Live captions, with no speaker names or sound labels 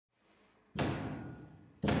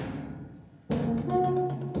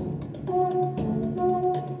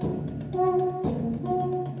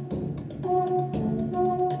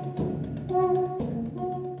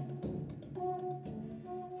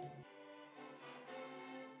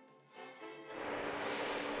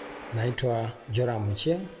Naitwa Joram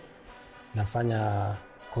Ochieng, nafanya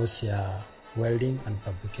course ya welding and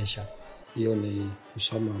fabrication. Hiyo ni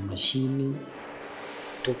kusoma mashini.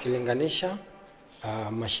 Tukilinganisha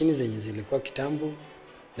mashini zenye zilikuwa kitambo,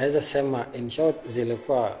 naweza sema in short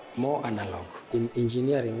zilikuwa more analog. In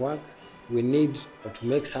engineering work, we need to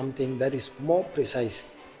make something that is more precise.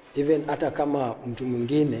 Even hata kama mtu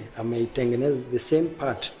mwingine ameitengeneza the same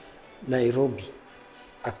part Nairobi,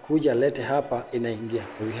 akuja lete hapa inaingia.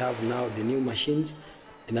 We have now the new machines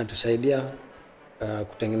inatusaidia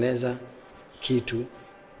kutengeneza kitu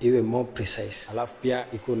iwe more precise. Alafu pia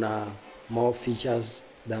iko na more features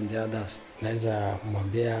than the others. Naweza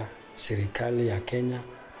mwambia serikali ya Kenya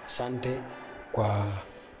asante kwa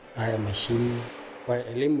haya mashini. Kwa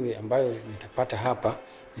elimu ambayo nitapata hapa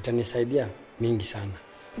itanisaidia mingi sana.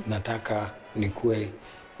 Nataka nikuwe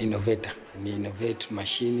innovator, ni innovate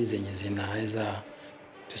mashini zenye zinaweza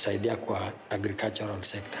tusaidia kwa agricultural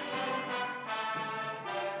sector.